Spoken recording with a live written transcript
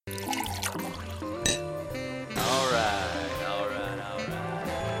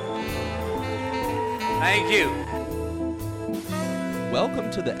Thank you.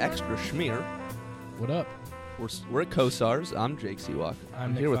 Welcome to the Extra Schmear. What up? We're at Kosars. I'm Jake Seawalk.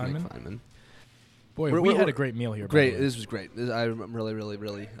 I'm Nick here with Feynman. Nick Feynman. Boy, We're- we had we're- a great meal here. by Great. the way. This was great. I'm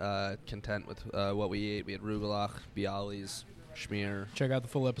really content with what we ate. We had rugelach, bialys, schmear. Check out the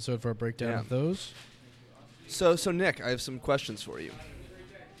full episode for a breakdown Yeah. of those. So Nick, I have some questions for you.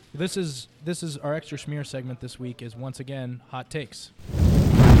 This is our extra schmear segment this week. Is once again hot takes.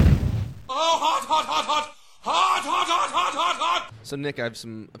 Oh, hot, hot, hot, hot. Hot, hot, hot, hot, hot, hot. So Nick, I have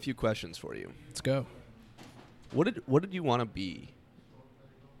a few questions for you. Let's go. What did you want to be?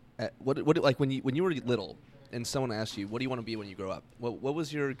 Like when you were little and someone asked you, what do you want to be when you grow up? What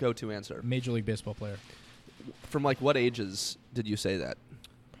was your go-to answer? Major League Baseball player. From like what ages did you say that?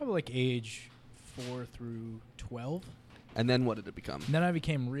 Probably like age 4 through 12. And then what did it become? And then I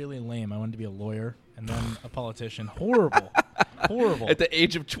became really lame. I wanted to be a lawyer and then a politician. Horrible. At the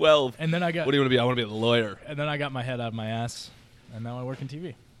age of 12. And then I got. What do you want to be? I want to be a lawyer. And then I got my head out of my ass, and now I work in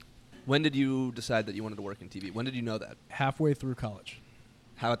TV. When did you decide that you wanted to work in TV? When did you know that? Halfway through college.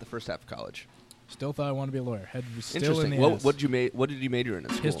 How about the first half of college? Still thought I wanted to be a lawyer. Head was still in Interesting. the ass. What did you major in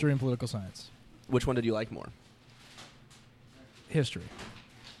at school? History and political science. Which one did you like more? History.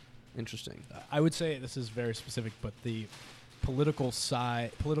 Interesting. I would say this is very specific, but the political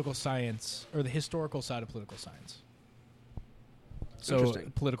science, or the historical side of political science. So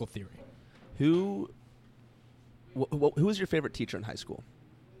Interesting. political theory. Who was your favorite teacher in high school?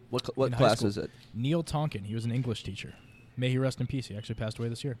 What In high class school, is it? Neil Tonkin. He was an English teacher. May he rest in peace. He actually passed away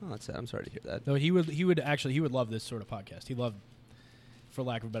this year. Oh, that's sad. I'm sorry to hear that. Though he would love this sort of podcast. He loved, for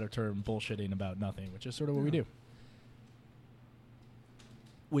lack of a better term, bullshitting about nothing, which is sort of what we do.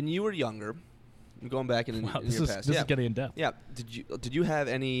 When you were younger, going back in Wow, your this past, is getting in depth. Yeah. Did you have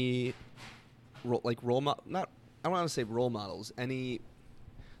any role model? Not, I don't want to say role models. Any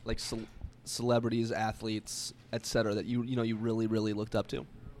like celebrities, athletes, etc. that you really looked up to?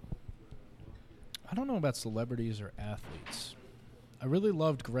 I don't know about celebrities or athletes. I really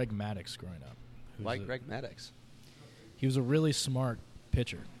loved Greg Maddux growing up. Why Greg Maddux? He was a really smart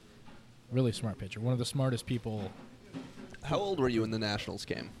pitcher. Really smart pitcher. One of the smartest people. How old were you when the Nationals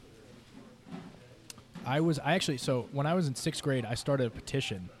came? So when I was in 6th grade, I started a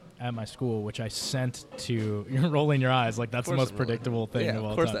petition at my school, which I sent to. You're rolling your eyes like that's the most predictable thing of all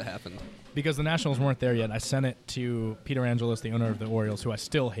of course time. that happened. Because the Nationals weren't there yet. I sent it to Peter Angelos, the owner of the Orioles, who I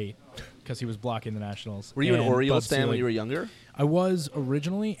still hate because he was blocking the Nationals. Were you an and Orioles Bud fan when Selig. you were younger? I was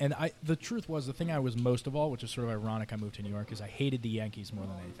originally, and the truth was the thing I was most of all, which is sort of ironic, I moved to New York, is I hated the Yankees more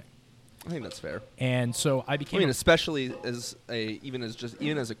than anything. I think that's fair. And so I became. Especially even as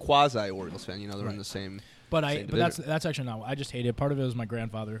a quasi Orioles fan, they're in the same. But same that's division. actually not. I just hated it. Part of it was my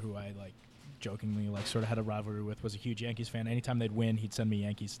grandfather, who I jokingly sort of had a rivalry with, was a huge Yankees fan. Anytime they'd win, he'd send me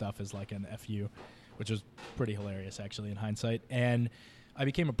Yankees stuff as like an FU, which was pretty hilarious actually in hindsight. And I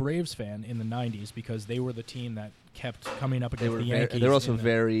became a Braves fan in the 90s because they were the team that kept coming up against the Yankees. They were also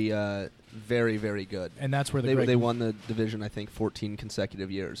very, very good. And that's where they won the division, I think, 14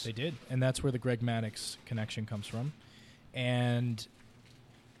 consecutive years. They did, and that's where the Greg Maddux connection comes from. And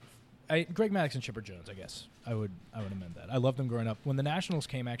Greg Maddux and Chipper Jones, I guess. I would amend that. I loved them growing up. When the Nationals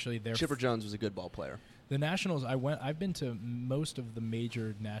came, actually, Chipper Jones was a good ball player. The Nationals, I've been to most of the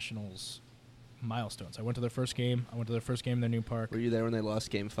major Nationals milestones. I went to their first game. I went to their first game in their new park. Were you there when they lost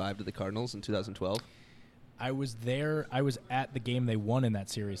Game 5 to the Cardinals in 2012? I was there. I was at the game they won in that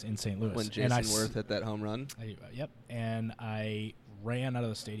series in St. Louis. When Jason Worth hit that home run? Yep. And I ran out of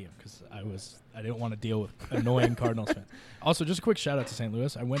the stadium because I didn't want to deal with annoying Cardinals fans. Also, just a quick shout out to St.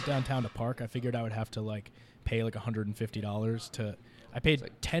 Louis. I went downtown to park. I figured I would have to pay $150 to. I paid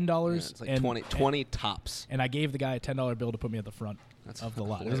 $10. It's like 20 tops. And I gave the guy a $10 bill to put me at the front of the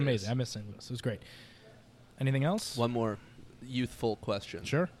lot. Hilarious. It was amazing. I miss St. Louis. It was great. Anything else? One more youthful question.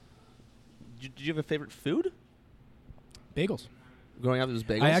 Sure. Did you have a favorite food? Bagels. Growing up, it was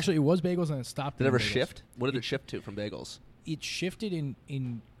bagels? It was bagels and it stopped. Did it ever bagels. shift? What did it shift to from bagels? It shifted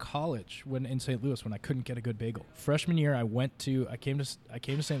in college in St. Louis when I couldn't get a good bagel. Freshman year, I came to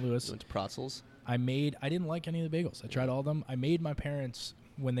St. Louis. You went to Pretzels? I didn't like any of the bagels. I tried all of them. I made my parents,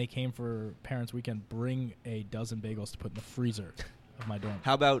 when they came for Parents' Weekend, bring a dozen bagels to put in the freezer of my dorm.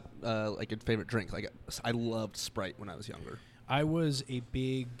 How about a favorite drink? I loved Sprite when I was younger. I was a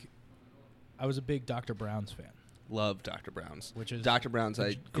big Dr. Brown's fan. Love Dr. Brown's. Which is Dr. Brown's.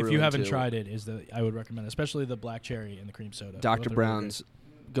 I grew if you haven't into tried it, I would recommend it, especially the black cherry and the cream soda. Dr. Both are Brown's.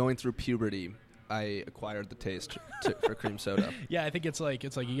 Going through puberty, I acquired the taste for cream soda. Yeah, I think it's like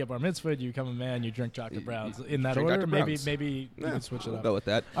you get bar mitzvah, you become a man, you drink Dr. Brown's in that drink order. Dr. Maybe Brown's. you can switch it I'll up. go with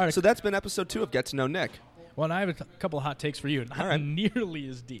that. All right. So that's been episode 2 of Get to Know Nick. Well, and I have a couple of hot takes for you, not All right. nearly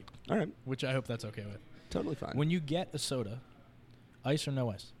as deep, All right. which I hope that's okay with. Totally fine. When you get a soda, ice or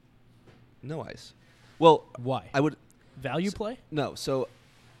no ice? No ice. Well, Why? I would Value play? no. So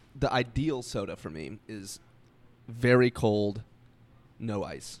the ideal soda for me is very cold, no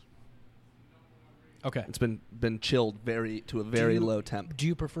ice. Okay. It's been chilled to a very low temp. Do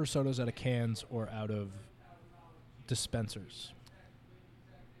you prefer sodas out of cans or out of dispensers?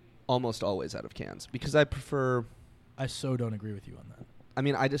 Almost always out of cans because I prefer. I so don't agree with you on that. I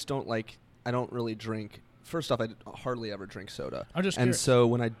mean, I just don't like. I don't really drink. First off, I hardly ever drink soda. I'm just and curious. so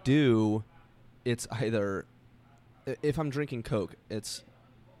when I do, it's either if I'm drinking Coke,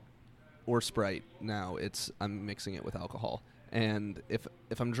 or Sprite. Now I'm mixing it with alcohol. And if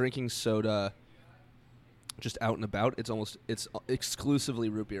I'm drinking soda, just out and about, it's exclusively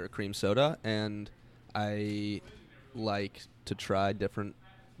root beer or cream soda, and I like to try different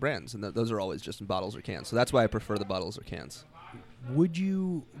brands, and those are always just in bottles or cans. So that's why I prefer the bottles or cans. Would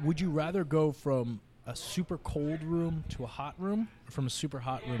you rather go from a super cold room to a hot room, or from a super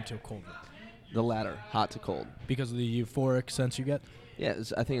hot room to a cold room? The latter, hot to cold. Because of the euphoric sense you get? Yeah,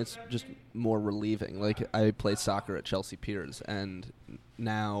 I think it's just more relieving. Like, I played soccer at Chelsea Piers, and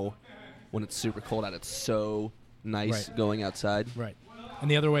now when it's super cold out, it's so nice going outside. Right.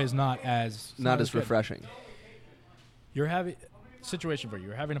 And the other way is not as good. Refreshing. You're having situation for you.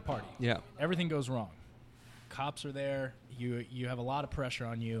 You're having a party. Yeah. Everything goes wrong. Cops are there. You have a lot of pressure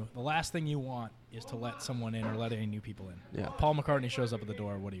on you. The last thing you want is to let someone in or let any new people in. Yeah. Paul McCartney shows up at the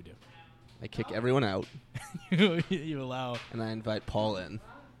door. What do? I kick everyone out, You allow. and I invite Paul in.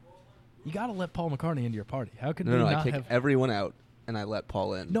 You got to let Paul McCartney into your party. How could No, they not I kick have? everyone out, and I let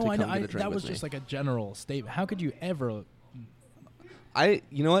Paul in. No, to I come know. get a drink That was with just me. like a general statement. How could you ever?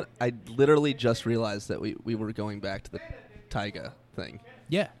 You know what? I literally just realized that we were going back to the Tyga thing.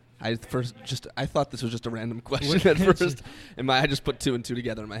 Yeah. I thought this was just a random question at first. I just put two and two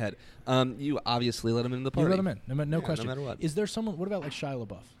together in my head. You obviously let him in the party. You let him in. No question. No matter what. Is there someone? What about like Shia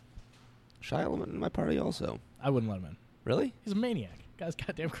LaBeouf? Shia LaBeouf in my party also. I wouldn't let him in. Really? He's a maniac. Guy's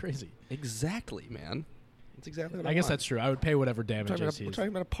goddamn crazy. Exactly, man. That's exactly what I I guess want. that's true. I would pay whatever damages We're he's. talking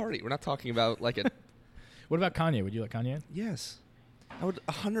about a party. We're not talking about like a... What about Kanye? Would you let Kanye in? Yes. I would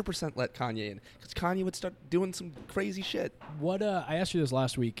 100% let Kanye in. Because Kanye would start doing some crazy shit. What? I asked you this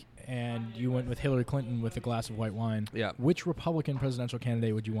last week, and you went with Hillary Clinton with a glass of white wine. Yeah. Which Republican presidential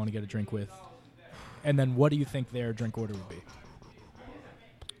candidate would you want to get a drink with? And then what do you think their drink order would be?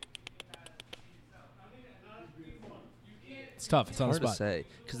 It's tough. It's on the Hard to spot. say.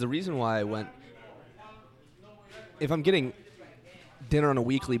 Because the reason why I went... If I'm getting dinner on a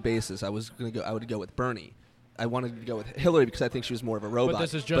weekly basis, I would go with Bernie. I wanted to go with Hillary because I think she was more of a robot. But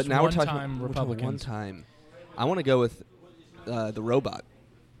this is just now one-time we're talking Republicans. one time. I want to go with the robot.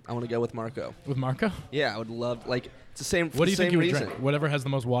 I want to go with Marco. With Marco? Yeah, I would love... Like, it's the same. What do you think same you would reason. drink? Whatever has the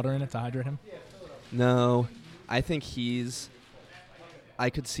most water in it to hydrate him? No, I think I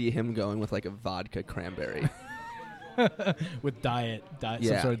could see him going with like a vodka cranberry. With diet, some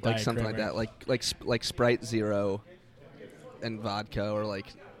Yeah, sort of like diet something like cranberry. that, like Sprite Zero, and vodka, or like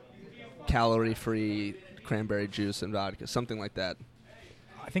calorie-free cranberry juice and vodka, something like that.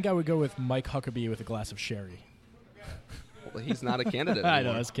 I think I would go with Mike Huckabee with a glass of sherry. Well, he's not a candidate I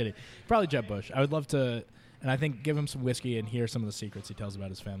anymore. know, I was kidding. Probably Jeb Bush. I would love to, and I think give him some whiskey and hear some of the secrets he tells about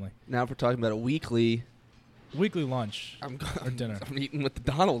his family. Now, if we're talking about a weekly lunch or dinner. I'm eating with the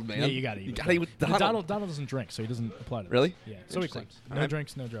Donald, man. Yeah, you got to eat. You got to eat with But Donald. Donald doesn't drink, so he doesn't apply to this. Really? Yeah. So he Interesting. claims. No Alright.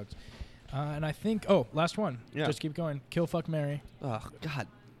 drinks, no drugs. And I think, last one. Yeah. Just keep going. Kill, fuck, marry. Oh, God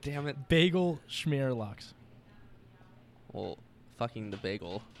damn it. Bagel, schmear, lox. Well, fucking the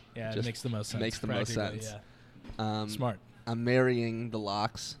bagel. Yeah, it Just makes the most sense. makes the most practically, sense. Yeah. Smart. I'm marrying the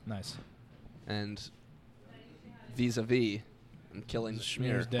lox, Nice. and vis-a-vis, I'm killing the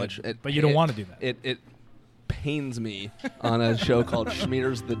Schmear's schmear. dead. Which But you don't want to do that. It pains me on a show called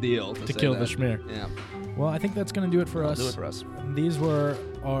Schmear's the Deal to say kill the that. schmear. Yeah, Well, I think that's going to do it for us. do it for us.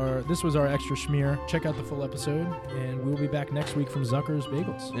 This was our extra schmear. Check out the full episode, and we'll be back next week from Zucker's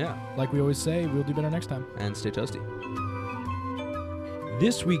Bagels. Yeah, Like we always say, we'll do better next time. and stay toasty.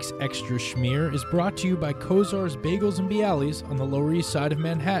 This week's Extra Schmear is brought to you by Kozar's Bagels and Bialys on the Lower East Side of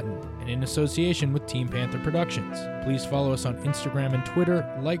Manhattan and in association with Team Panther Productions. Please follow us on Instagram and Twitter,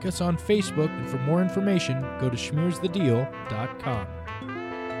 like us on Facebook, and for more information, go to schmearsthedeal.com.